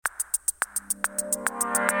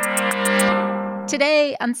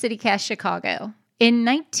Today on CityCast Chicago. In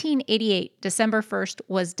 1988, December 1st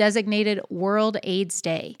was designated World AIDS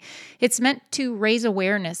Day. It's meant to raise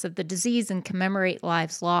awareness of the disease and commemorate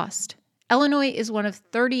lives lost. Illinois is one of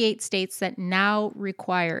 38 states that now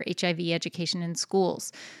require HIV education in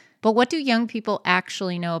schools. But what do young people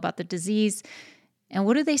actually know about the disease, and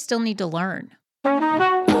what do they still need to learn?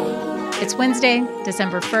 It's Wednesday,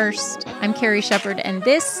 December 1st. I'm Carrie Shepard, and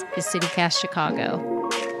this is CityCast Chicago.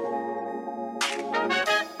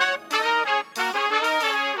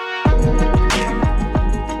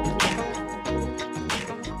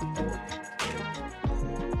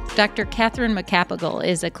 Dr. Catherine McCapigal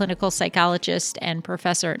is a clinical psychologist and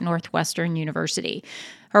professor at Northwestern University.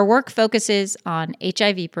 Her work focuses on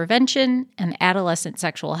HIV prevention and adolescent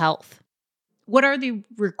sexual health. What are the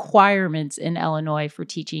requirements in Illinois for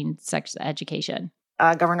teaching sex education?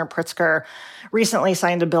 Governor Pritzker recently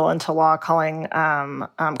signed a bill into law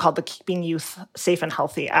called the Keeping Youth Safe and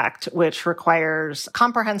Healthy Act, which requires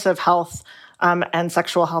comprehensive health and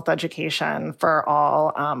sexual health education for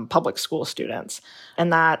all public school students.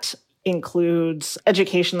 And that includes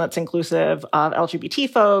education that's inclusive of LGBT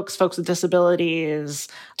folks, folks with disabilities,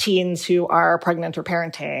 teens who are pregnant or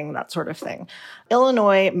parenting, that sort of thing.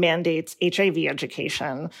 Illinois mandates HIV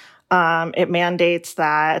education. It mandates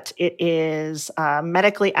that it is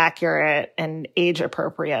medically accurate and age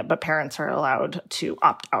appropriate, but parents are allowed to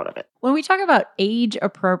opt out of it. When we talk about age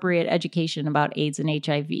appropriate education about AIDS and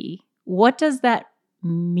HIV, what does that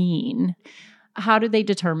mean? How do they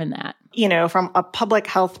determine that? From a public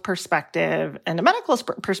health perspective and a medical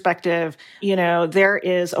perspective, there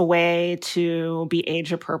is a way to be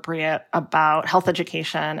age appropriate about health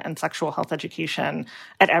education and sexual health education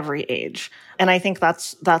at every age. And I think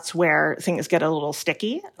that's where things get a little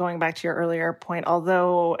sticky. Going back to your earlier point,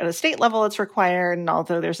 although at a state level it's required, and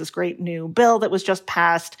although there's this great new bill that was just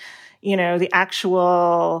passed, the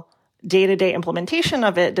actual day-to-day implementation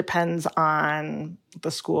of it depends on the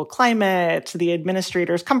school climate, the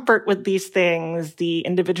administrator's comfort with these things, the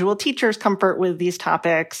individual teacher's comfort with these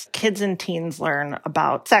topics. Kids and teens learn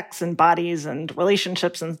about sex and bodies and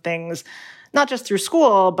relationships and things, not just through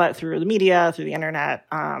school, but through the media, through the internet.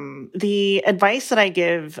 The advice that I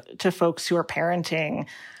give to folks who are parenting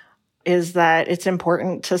is that it's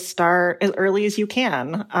important to start as early as you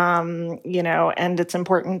can, and it's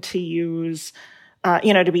important to use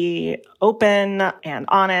to be open and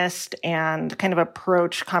honest and kind of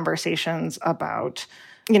approach conversations about,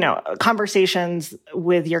 conversations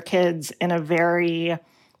with your kids in a very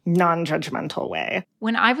non-judgmental way.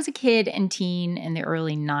 When I was a kid and teen in the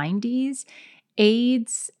early 90s,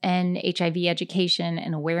 AIDS and HIV education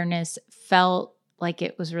and awareness felt like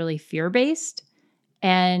it was really fear-based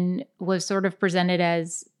and was sort of presented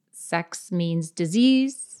as sex means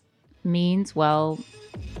disease, means,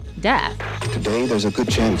 death. Today, there's a good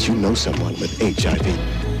chance you know someone with HIV.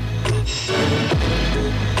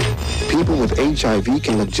 People with HIV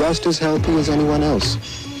can look just as healthy as anyone else.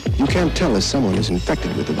 You can't tell if someone is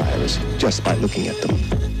infected with the virus just by looking at them.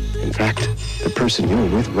 In fact, the person you're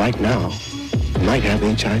with right now might have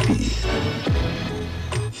HIV.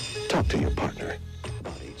 Talk to your partner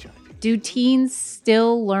about HIV. Do teens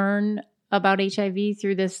still learn about HIV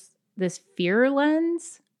through this fear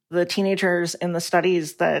lens? The teenagers in the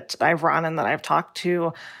studies that I've run and that I've talked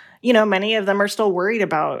to, many of them are still worried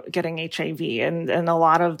about getting HIV. And a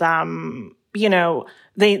lot of them,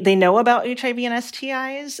 they know about HIV and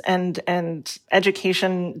STIs, and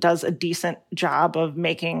education does a decent job of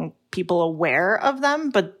making people aware of them,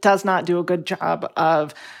 but does not do a good job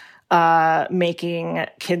of making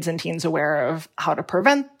kids and teens aware of how to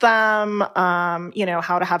prevent them,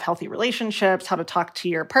 how to have healthy relationships, how to talk to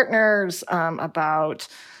your partners about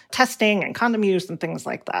testing and condom use and things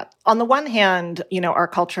like that. On the one hand, our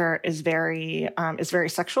culture is very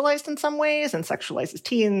sexualized in some ways and sexualizes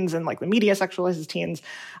teens, and the media sexualizes teens.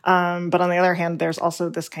 But on the other hand, there's also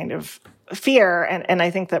this kind of fear. And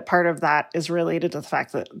I think that part of that is related to the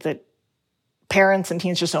fact that parents and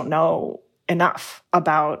teens just don't know enough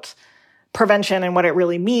about prevention and what it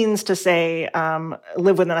really means to say,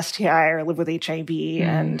 live with an STI or live with HIV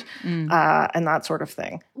and that sort of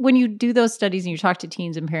thing. When you do those studies and you talk to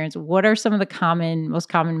teens and parents, what are some of the most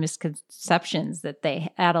common misconceptions that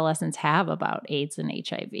adolescents have about AIDS and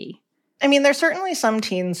HIV? I mean, there's certainly some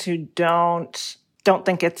teens who don't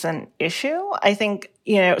think it's an issue. I think,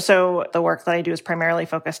 so the work that I do is primarily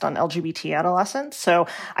focused on LGBT adolescents. So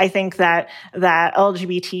I think that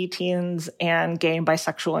LGBT teens and gay,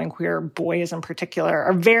 bisexual, and queer boys in particular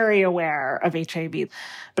are very aware of HIV.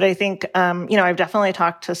 But I think, I've definitely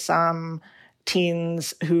talked to some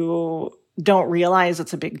teens who don't realize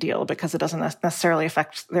it's a big deal because it doesn't necessarily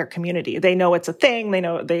affect their community. They know it's a thing.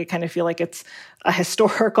 They kind of feel like it's a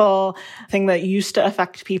historical thing that used to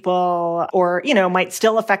affect people or, might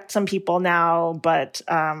still affect some people now, but,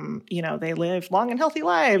 they live long and healthy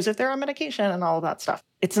lives if they're on medication and all of that stuff.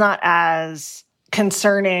 It's not as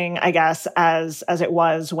concerning, I guess, as it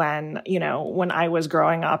was when I was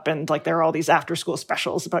growing up and like there were all these after school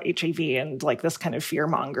specials about HIV and like this kind of fear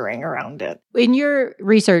mongering around it. In your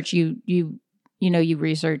research, you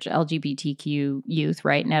research LGBTQ youth,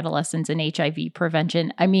 right, and adolescents and HIV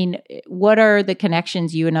prevention. I mean, what are the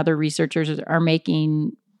connections you and other researchers are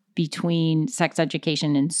making between sex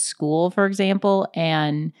education in school, for example,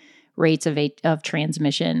 and rates of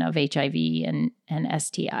transmission of HIV and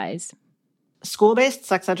STIs? School-based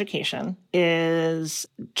sex education is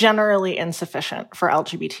generally insufficient for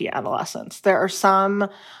LGBT adolescents. There are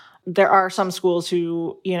some schools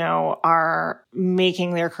who, are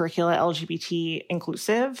making their curricula LGBT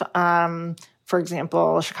inclusive. For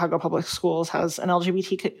example, Chicago Public Schools has an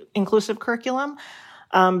LGBT inclusive curriculum.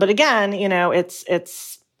 But again,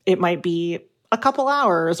 it might be a couple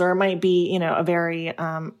hours, or it might be, a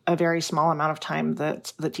very small amount of time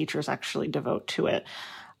that the teachers actually devote to it.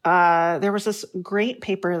 There was this great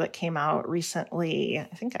paper that came out recently,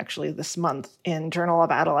 I think actually this month, in Journal of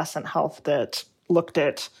Adolescent Health that looked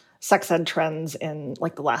at sex ed trends in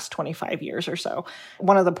like the last 25 years or so.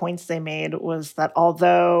 One of the points they made was that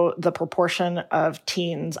although the proportion of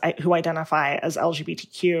teens who identify as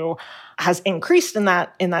LGBTQ has increased in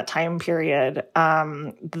that time period,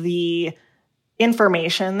 the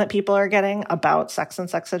information that people are getting about sex and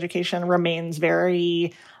sex education remains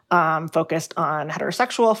very focused on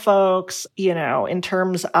heterosexual folks. In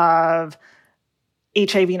terms of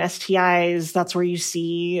HIV and STIs, that's where you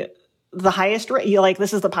see the highest rate. Like,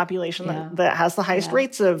 this is the population that has the highest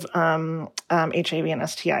rates of HIV and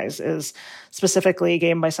STIs, is specifically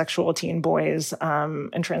gay and bisexual teen boys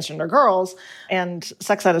and transgender girls. And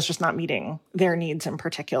sex ed is just not meeting their needs in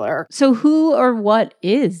particular. So who or what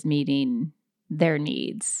is meeting their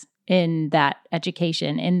needs in that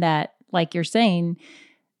education, in that, like you're saying,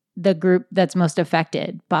 the group that's most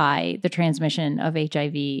affected by the transmission of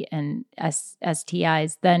HIV and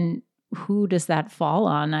STIs, then who does that fall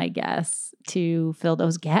on, I guess, to fill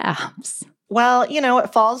those gaps? Well,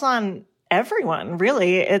 it falls on everyone,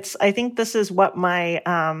 really. I think this is what my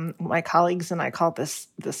my colleagues and I call this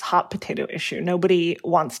hot potato issue. Nobody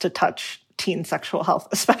wants to touch teen sexual health,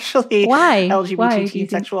 especially LGBT teen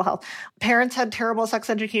sexual health. Parents had terrible sex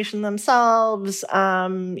education themselves.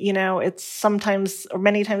 It's sometimes or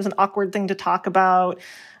many times an awkward thing to talk about.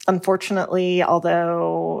 Unfortunately,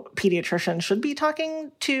 although pediatricians should be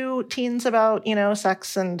talking to teens about,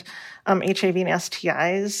 sex and HIV and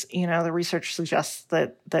STIs, the research suggests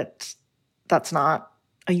that that's not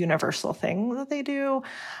a universal thing that they do.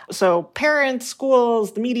 So parents,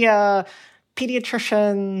 schools, the media,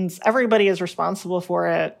 pediatricians, everybody is responsible for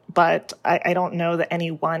it, but I don't know that any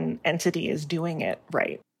one entity is doing it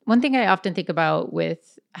right. One thing I often think about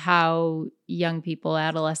with how young people,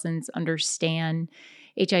 adolescents, understand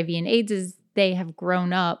HIV and AIDS is they have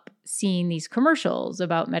grown up seeing these commercials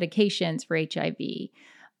about medications for HIV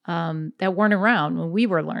that weren't around when we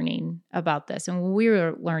were learning about this and when we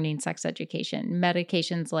were learning sex education.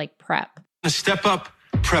 Medications like PrEP. Step up,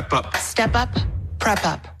 prep up. Step up, prep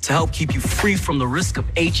up. To help keep you free from the risk of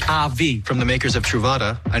HIV. From the makers of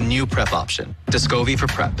Truvada, a new PrEP option. Descovy for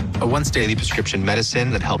PrEP, a once-daily prescription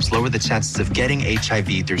medicine that helps lower the chances of getting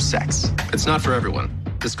HIV through sex. It's not for everyone.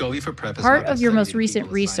 Descovy for PrEP is part of your most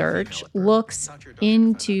recent research looks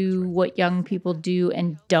into what young people do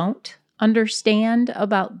and don't understand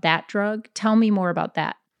about that drug. Tell me more about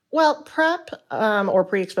that. Well, PrEP, or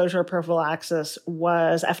pre-exposure prophylaxis,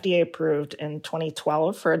 was FDA approved in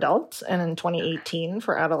 2012 for adults and in 2018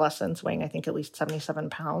 for adolescents weighing, I think, at least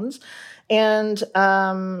 77 pounds. And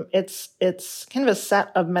it's kind of a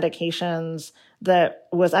set of medications that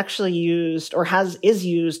was actually used or is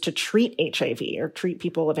used to treat HIV or treat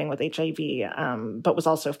people living with HIV, but was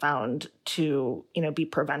also found to, be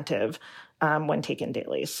preventive when taken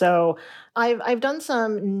daily. So I've done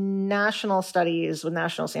some national studies with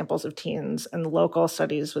national samples of teens and local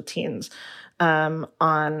studies with teens on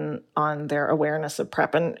their awareness of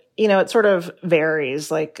PrEP. And, it sort of varies.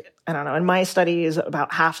 Like I don't know, in my studies,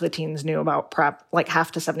 about half the teens knew about PrEP, like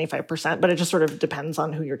half to 75%, but it just sort of depends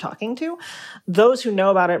on who you're talking to. Those who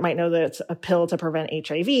know about it might know that it's a pill to prevent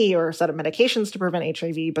HIV or a set of medications to prevent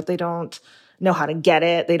HIV, but they don't know how to get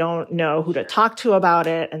it. They don't know who to talk to about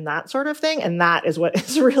it and that sort of thing. And that is what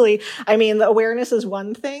is really, I mean, the awareness is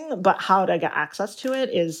one thing, but how to get access to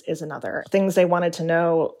it is another. Things they wanted to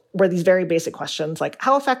know were these very basic questions like,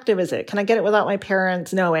 how effective is it? Can I get it without my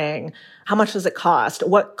parents knowing? How much does it cost?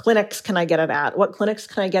 What clinics can I get it at? What clinics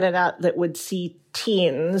can I get it at that would see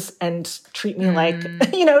teens and treat me like,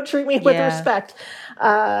 treat me with respect?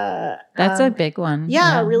 That's a big one.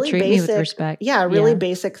 Yeah, really treat basic. Me with respect. Yeah, really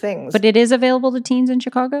basic things. But it is available to teens in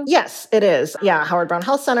Chicago? Yes, it is. Yeah, Howard Brown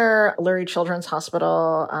Health Center, Lurie Children's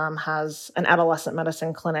Hospital has an adolescent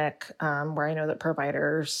medicine clinic where I know that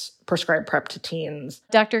providers prescribe PrEP to teens.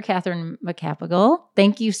 Dr. Catherine McCapigal,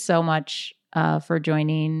 thank you so much for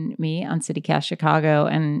joining me on CityCast Chicago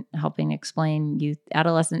and helping explain youth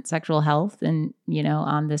adolescent sexual health and,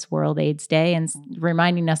 on this World AIDS Day and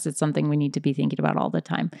reminding us it's something we need to be thinking about all the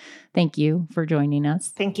time. Thank you for joining us.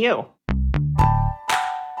 Thank you.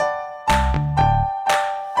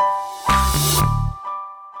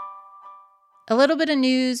 A little bit of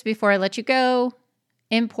news before I let you go.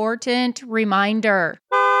 Important reminder.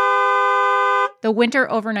 The winter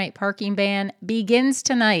overnight parking ban begins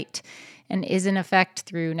tonight and is in effect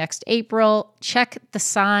through next April. Check the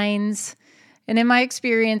signs. And in my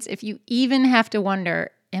experience, if you even have to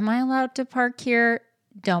wonder, am I allowed to park here?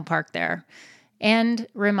 Don't park there. And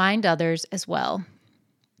remind others as well.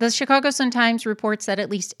 The Chicago Sun-Times reports that at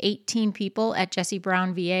least 18 people at Jesse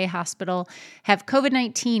Brown VA Hospital have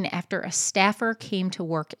COVID-19 after a staffer came to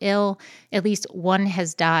work ill. At least one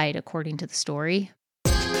has died, according to the story.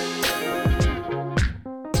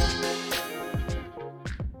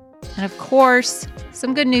 And of course,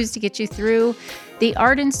 some good news to get you through. The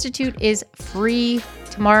Art Institute is free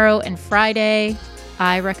tomorrow and Friday.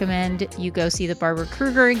 I recommend you go see the Barbara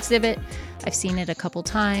Kruger exhibit. I've seen it a couple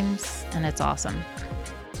times, and it's awesome.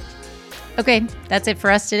 Okay, that's it for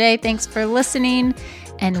us today. Thanks for listening,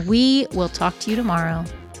 and we will talk to you tomorrow.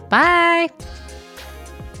 Bye.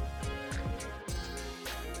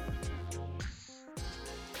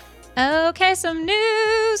 Okay, some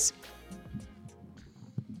news.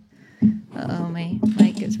 Uh-oh, my